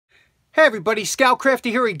Hey everybody,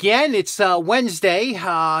 Scoutcrafter here again. It's Wednesday.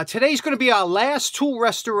 Today's going to be our last tool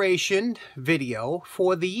restoration video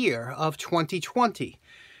for the year of 2020.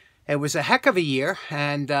 It was a heck of a year,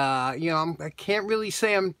 and I can't really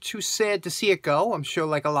say I'm too sad to see it go. I'm sure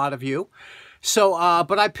like a lot of you. So,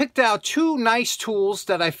 but I picked out two nice tools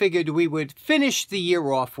that I figured we would finish the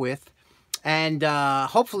year off with. And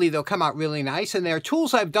hopefully they'll come out really nice. And they're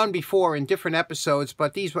tools I've done before in different episodes,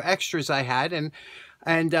 but these were extras I had.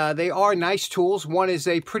 And they are nice tools. One is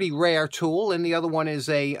a pretty rare tool, and the other one is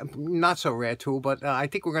a not so rare tool, but I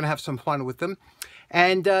think we're going to have some fun with them.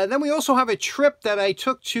 And then we also have a trip that I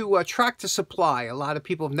took to Tractor Supply. A lot of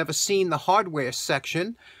people have never seen the hardware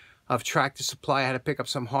section of Tractor Supply. I had to pick up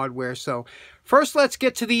some hardware. So first, let's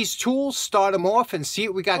get to these tools, start them off, and see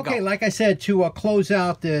what we got going. Okay, like I said, to close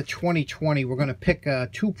out the 2020, we're going to pick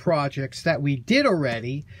two projects that we did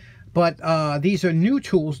already. But these are new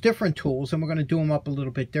tools, different tools, and we're going to do them up a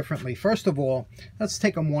little bit differently. First of all, let's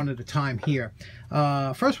take them one at a time here.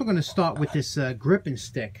 First, we're going to start with this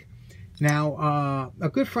Grip-N-Stik. Now, a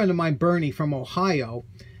good friend of mine, Bernie from Ohio,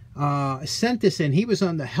 sent this in. He was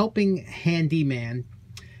on the Helping Handyman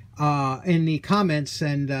in the comments,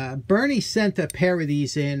 and Bernie sent a pair of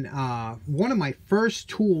these in. One of my first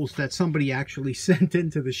tools that somebody actually sent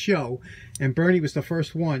into the show, and Bernie was the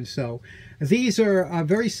first one. So these are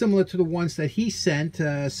very similar to the ones that he sent,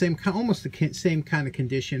 almost the same kind of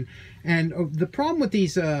condition. And the problem with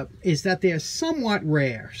these is that they're somewhat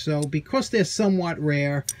rare. So because they're somewhat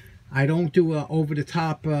rare, I don't do a over the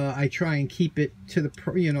top. I try and keep it to the,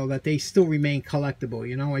 that they still remain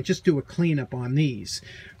collectible. I just do a cleanup on these.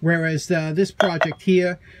 Whereas this project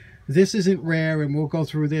here, this isn't rare, and we'll go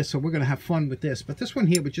through this, so we're going to have fun with this. But this one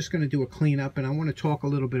here, we're just going to do a cleanup, and I want to talk a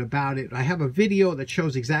little bit about it. I have a video that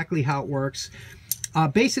shows exactly how it works.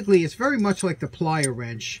 Basically, it's very much like the plier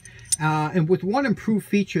wrench. And with one improved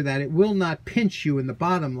feature that it will not pinch you in the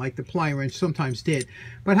bottom like the plier wrench sometimes did.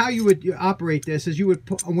 But how you would operate this is you would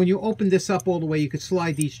put, when you open this up all the way, you could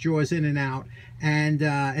slide these drawers in and out, and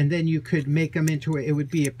then you could make them into it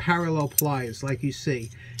would be a parallel pliers like you see.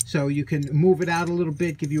 So you can move it out a little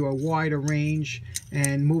bit, give you a wider range,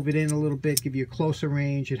 and move it in a little bit, give you a closer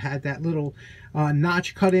range. It had that little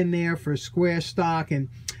notch cut in there for square stock, and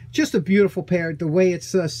just a beautiful pair. The way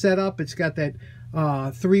it's set up, it's got that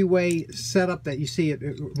three-way setup that you see. It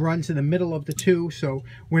runs in the middle of the two. So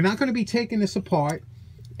we're not going to be taking this apart,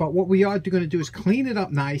 but what we are going to do is clean it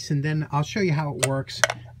up nice, and then I'll show you how it works.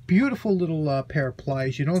 Beautiful little pair of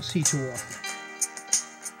pliers you don't see too often.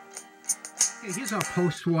 Okay, here's our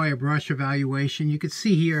post-wire brush evaluation. You can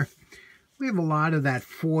see here we have a lot of that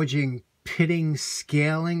forging, pitting,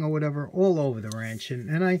 scaling, or whatever all over the wrench,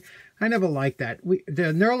 and I never liked that.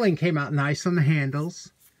 The knurling came out nice on the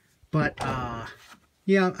handles, but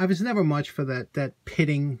yeah, I was never much for that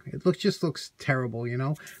pitting. It just looks terrible,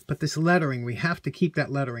 But this lettering, we have to keep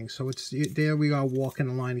that lettering. So there we are walking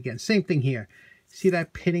the line again. Same thing here. See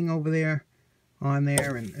that pitting over there, on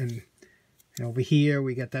there, and over here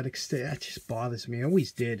we got that. That just bothers me. It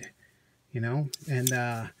always did,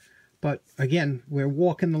 And but again, we're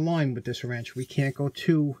walking the line with this wrench. We can't go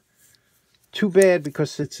too bad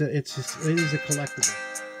because it is a collectible.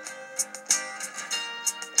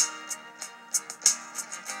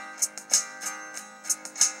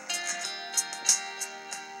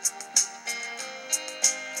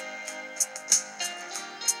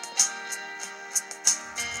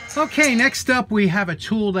 Okay, next up we have a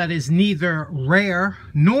tool that is neither rare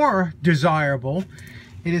nor desirable.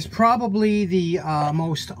 It is probably the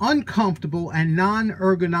most uncomfortable and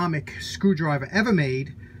non-ergonomic screwdriver ever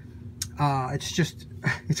made.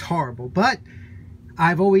 It's horrible, but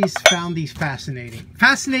I've always found these fascinating.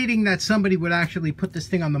 Fascinating that somebody would actually put this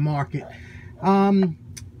thing on the market.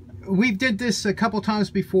 We did this a couple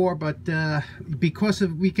times before, but because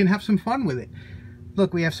we can have some fun with it.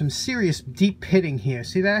 Look, we have some serious deep pitting here.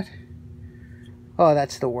 See that? Oh,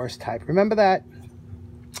 that's the worst type. Remember that?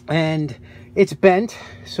 And it's bent,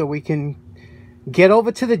 so we can get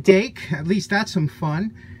over to the dake. At least that's some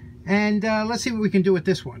fun. And let's see what we can do with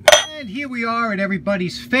this one. And here we are at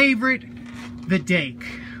everybody's favorite, the dake.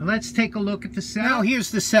 Let's take a look at the setup. Now, here's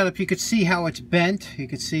the setup. You can see how it's bent. You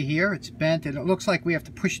can see here, it's bent, and it looks like we have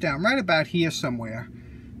to push down right about here somewhere.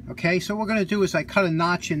 Okay, so what we're going to do is I cut a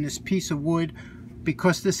notch in this piece of wood.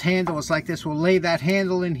 Because this handle is like this, we'll lay that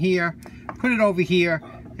handle in here, put it over here,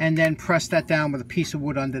 and then press that down with a piece of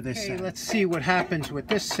wood under this. Okay, let's see what happens with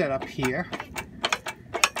this setup here.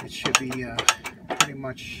 It should be pretty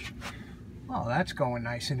much, oh, that's going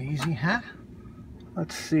nice and easy, huh?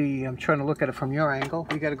 Let's see, I'm trying to look at it from your angle.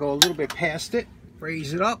 We got to go a little bit past it,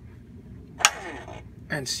 raise it up,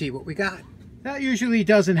 and see what we got. That usually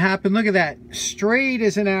doesn't happen. Look at that. Straight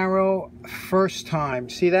as an arrow first time.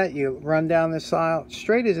 See that? You run down this aisle.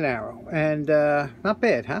 Straight as an arrow. And not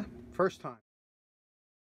bad, huh? First time.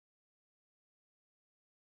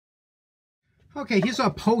 Okay, here's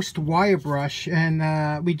our post wire brush.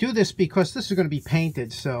 And we do this because this is going to be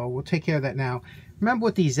painted. So we'll take care of that now. Remember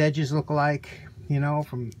what these edges look like? You know,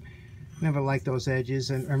 never liked those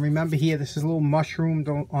edges. And remember here, this is a little mushroomed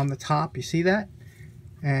on the top. You see that?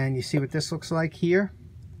 And you see what this looks like here?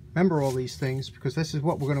 Remember all these things because this is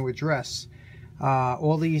what we're going to address.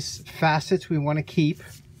 All these facets we want to keep.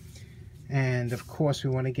 And of course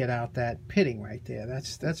we want to get out that pitting right there.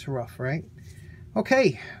 That's rough, right?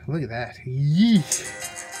 Okay, look at that. Yeet.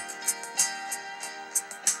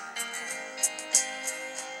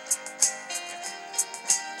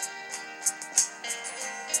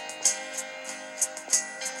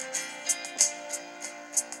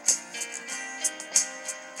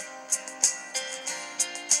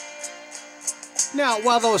 Now,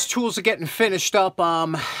 while those tools are getting finished up,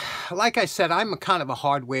 like I said, I'm kind of a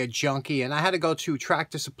hardware junkie, and I had to go to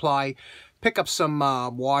Tractor Supply, pick up some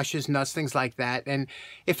washers, nuts, things like that. And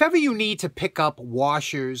if ever you need to pick up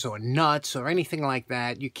washers or nuts or anything like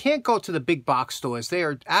that, you can't go to the big box stores. They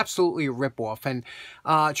are absolutely a ripoff. And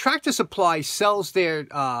Tractor Supply sells their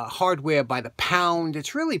hardware by the pound.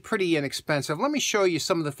 It's really pretty inexpensive. Let me show you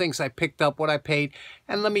some of the things I picked up, what I paid,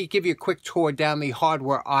 and let me give you a quick tour down the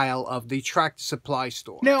hardware aisle of the Tractor Supply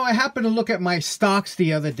store. Now, I happened to look at my stocks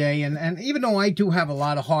the other day, and even though I do have a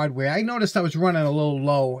lot of hardware, I noticed I was running a little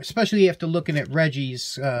low, especially after looking at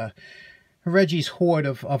Reggie's hoard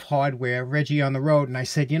of hardware, Reggie on the road, and I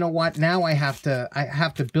said, you know what? Now I have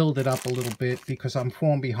to build it up a little bit because I'm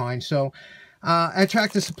falling behind. So at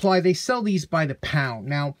Tractor Supply, they sell these by the pound.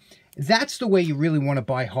 Now, that's the way you really want to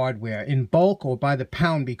buy hardware, in bulk or by the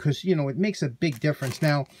pound, because, you know, it makes a big difference.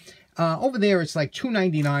 Now, over there, it's like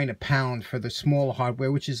 $2.99 a pound for the smaller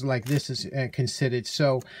hardware, which is like this is considered.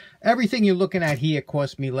 So everything you're looking at here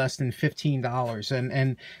cost me less than $15.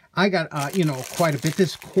 And I got, you know, quite a bit.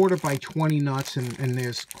 This 1/4 by 20 nuts, and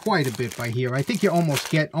there's quite a bit by here. I think you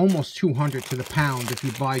get almost 200 to the pound if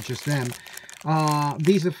you buy just them.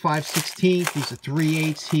 These are 5/16, these are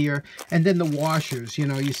 3/8 here, and then the washers, you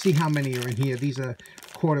know, you see how many are in here. These are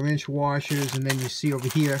 1/4-inch washers, and then you see over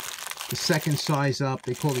here the second size up.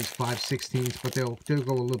 They call these 5/16, but they'll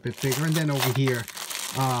go a little bit bigger. And then over here,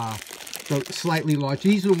 the slightly larger.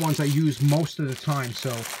 These are the ones I use most of the time,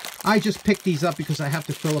 so I just pick these up because I have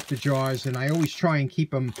to fill up the jars, and I always try and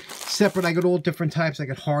keep them separate. I got all different types. I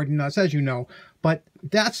got hardened nuts, as you know, but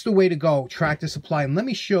that's the way to go, Tractor Supply. And let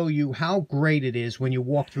me show you how great it is when you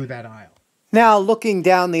walk through that aisle. Now, looking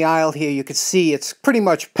down the aisle here, you can see it's pretty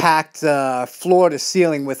much packed floor to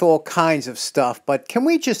ceiling with all kinds of stuff. But can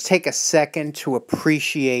we just take a second to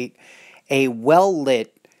appreciate a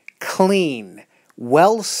well-lit, clean,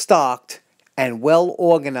 well-stocked, and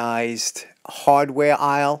well-organized hardware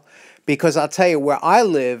aisle? Because I'll tell you, where I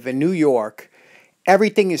live in New York,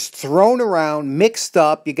 everything is thrown around, mixed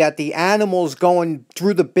up. You got the animals going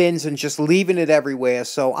through the bins and just leaving it everywhere.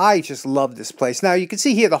 So I just love this place. Now, you can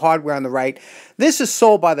see here the hardware on the right. This is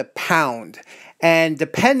sold by the pound. And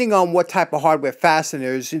depending on what type of hardware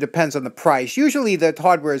fasteners, it depends on the price. Usually the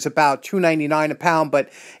hardware is about $2.99 a pound, but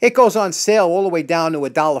it goes on sale all the way down to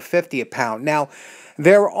 $1.50 a pound. Now,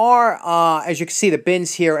 there are, as you can see, the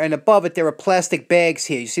bins here, and above it there are plastic bags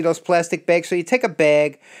here. You see those plastic bags? So you take a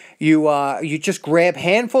bag, you just grab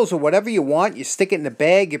handfuls of whatever you want, you stick it in the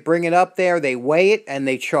bag, you bring it up there, they weigh it, and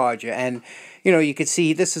they charge you. And you know, you can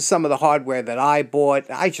see this is some of the hardware that I bought.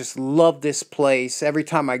 I just love this place. Every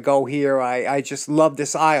time I go here, I just love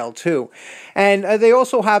this aisle too. And they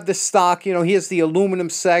also have the stock, you know, here's the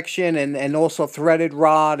aluminum section and also threaded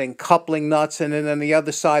rod and coupling nuts. And then on the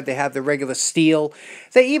other side, they have the regular steel.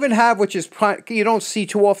 They even have, which is you don't see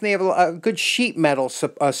too often, they have a good sheet metal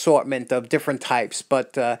assortment of different types.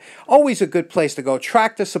 But always a good place to go.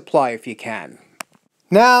 Tractor Supply if you can.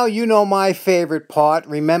 Now, you know my favorite part.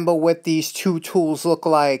 Remember what these two tools look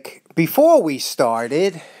like before we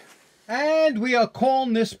started. And we are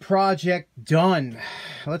calling this project done.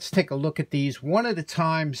 Let's take a look at these one at a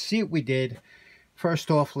time, see what we did.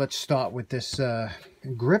 First off, let's start with this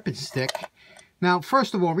Grip-N-Stik. Now,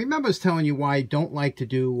 first of all, remember I was telling you why I don't like to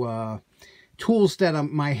do tools that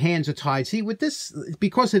my hands are tied. See, with this,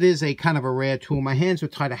 because it is a kind of a rare tool, my hands are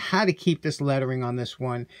tied. I had to keep this lettering on this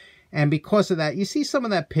one. And because of that, you see some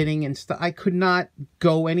of that pitting and stuff. I could not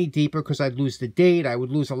go any deeper because I'd lose the date. I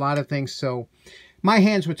would lose a lot of things. So my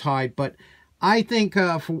hands were tied. But I think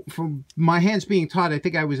for my hands being taught, I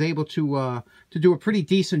think I was able to do a pretty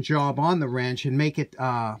decent job on the wrench and make it,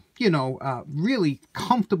 you know, really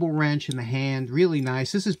comfortable wrench in the hand, really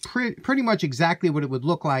nice. This is pretty much exactly what it would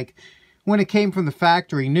look like when it came from the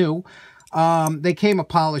factory new. They came a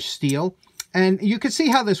polished steel. And you can see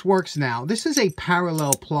how this works now. This is a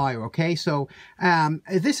parallel plier, okay? So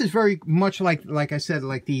this is very much like I said,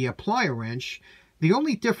 like the plier wrench. The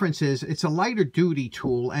only difference is it's a lighter duty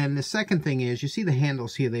tool, and the second thing is, you see the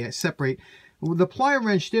handles here, they separate. The plier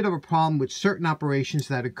wrench did have a problem with certain operations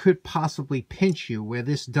that it could possibly pinch you, where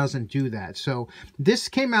this doesn't do that. So this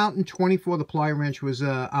came out in 24. The plier wrench was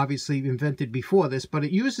obviously invented before this, but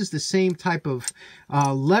it uses the same type of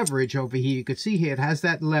leverage over here. You can see here it has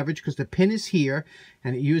that leverage because the pin is here,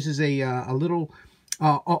 and it uses a little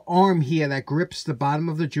arm here that grips the bottom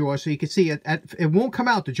of the jaw. So you can see it won't come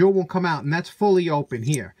out. The jaw won't come out, and that's fully open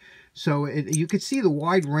here. So you can see the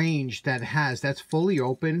wide range that it has. That's fully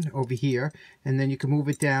open over here, and then you can move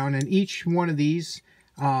it down. And each one of these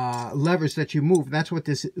levers that you move, that's what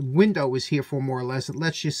this window is here for, more or less. It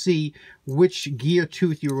lets you see which gear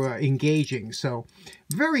tooth you're engaging. So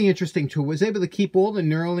very interesting tool. Was able to keep all the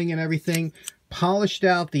knurling and everything, polished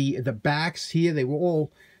out the backs here. They were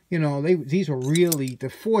all, you know, these were really, the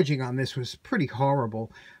forging on this was pretty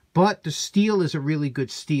horrible, but the steel is a really good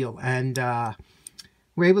steel, and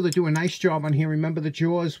we're able to do a nice job on here. Remember, the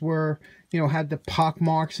jaws were, you know, had the pock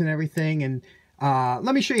marks and everything, and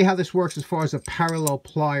let me show you how this works as far as a parallel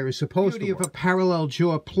plier is supposed to work. The beauty of a parallel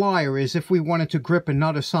jaw plier is if we wanted to grip a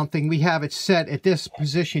nut or something, we have it set at this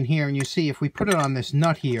position here, and you see if we put it on this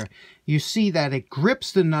nut here, you see that it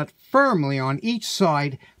grips the nut firmly on each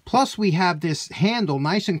side. Plus we have this handle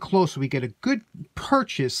nice and close, so we get a good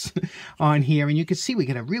purchase on here, and you can see we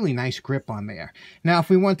get a really nice grip on there. Now if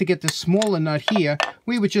we want to get the smaller nut here,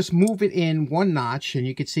 we would just move it in one notch, and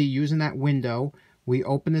you can see using that window, we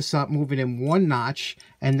open this up, move it in one notch,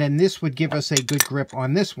 and then this would give us a good grip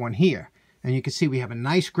on this one here. And you can see we have a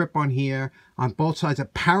nice grip on here, on both sides, a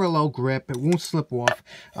parallel grip. It won't slip off.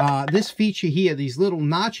 This feature here, these little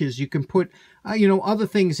notches, you can put, you know, other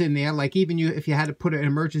things in there, like even if you had to put an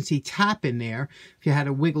emergency tap in there, if you had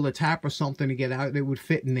to wiggle a tap or something to get out, it would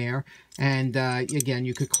fit in there. And again,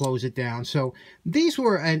 you could close it down. So these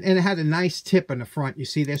were, and it had a nice tip in the front, you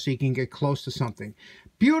see there, so you can get close to something.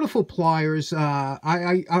 Beautiful pliers.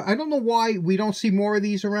 I don't know why we don't see more of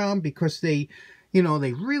these around, because they, you know,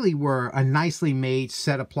 they really were a nicely made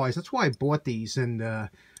set of pliers. That's why I bought these, and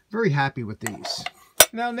very happy with these.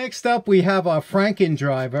 Now, next up, we have our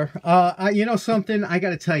Franken-Driver. You know something? I got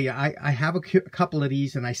to tell you, I have a couple of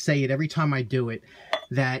these, and I say it every time I do it,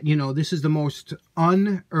 that, you know, this is the most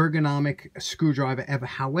unergonomic screwdriver ever.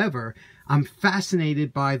 However, I'm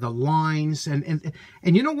fascinated by the lines, and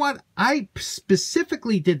you know what? I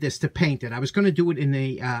specifically did this to paint it. I was going to do it in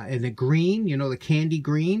the green, you know, the candy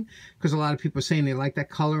green, because a lot of people are saying they like that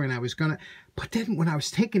color, and I was going to. But then when I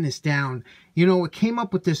was taking this down, you know, it came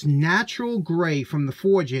up with this natural gray from the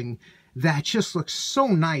forging that just looks so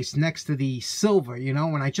nice next to the silver, you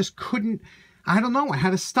know, and I just couldn't, I don't know, I had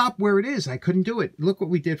to stop where it is. I couldn't do it. Look what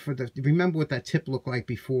we did for the, remember what that tip looked like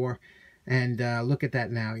before, and look at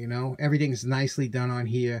that now, you know. Everything's nicely done on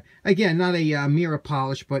here. Again, not a mirror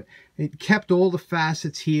polish, but it kept all the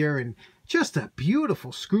facets here, and just a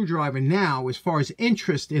beautiful screwdriver now as far as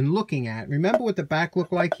interest in looking at. Remember what the back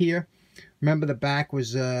looked like here? Remember the back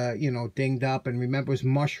was, you know, dinged up, and remember it was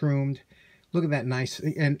mushroomed. Look at that nice,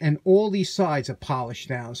 and all these sides are polished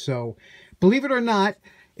now. So, believe it or not,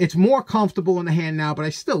 it's more comfortable in the hand now, but I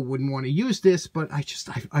still wouldn't want to use this, but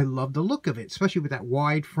I love the look of it, especially with that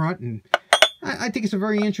wide front, and I think it's a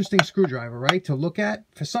very interesting screwdriver, right, to look at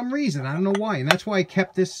for some reason. I don't know why, and that's why I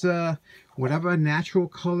kept this, whatever natural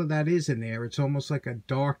color that is in there. It's almost like a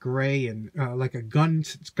dark gray, and like a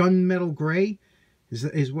gunmetal gray.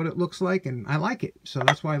 Is what it looks like, and I like it, so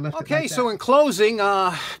that's why I left it like that. Okay, so in closing,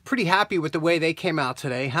 pretty happy with the way they came out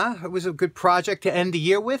today, huh? It was a good project to end the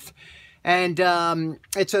year with, and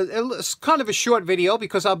it's kind of a short video,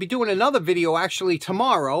 because I'll be doing another video actually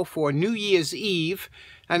tomorrow for New Year's Eve,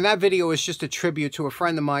 and that video is just a tribute to a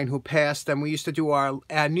friend of mine who passed, and we used to do our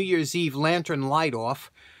New Year's Eve lantern light off.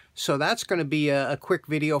 So that's going to be a quick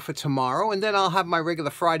video for tomorrow, and then I'll have my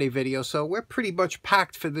regular Friday video. So we're pretty much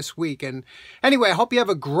packed for this week. And anyway, I hope you have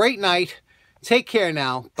a great night. Take care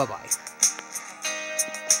now. Bye-bye.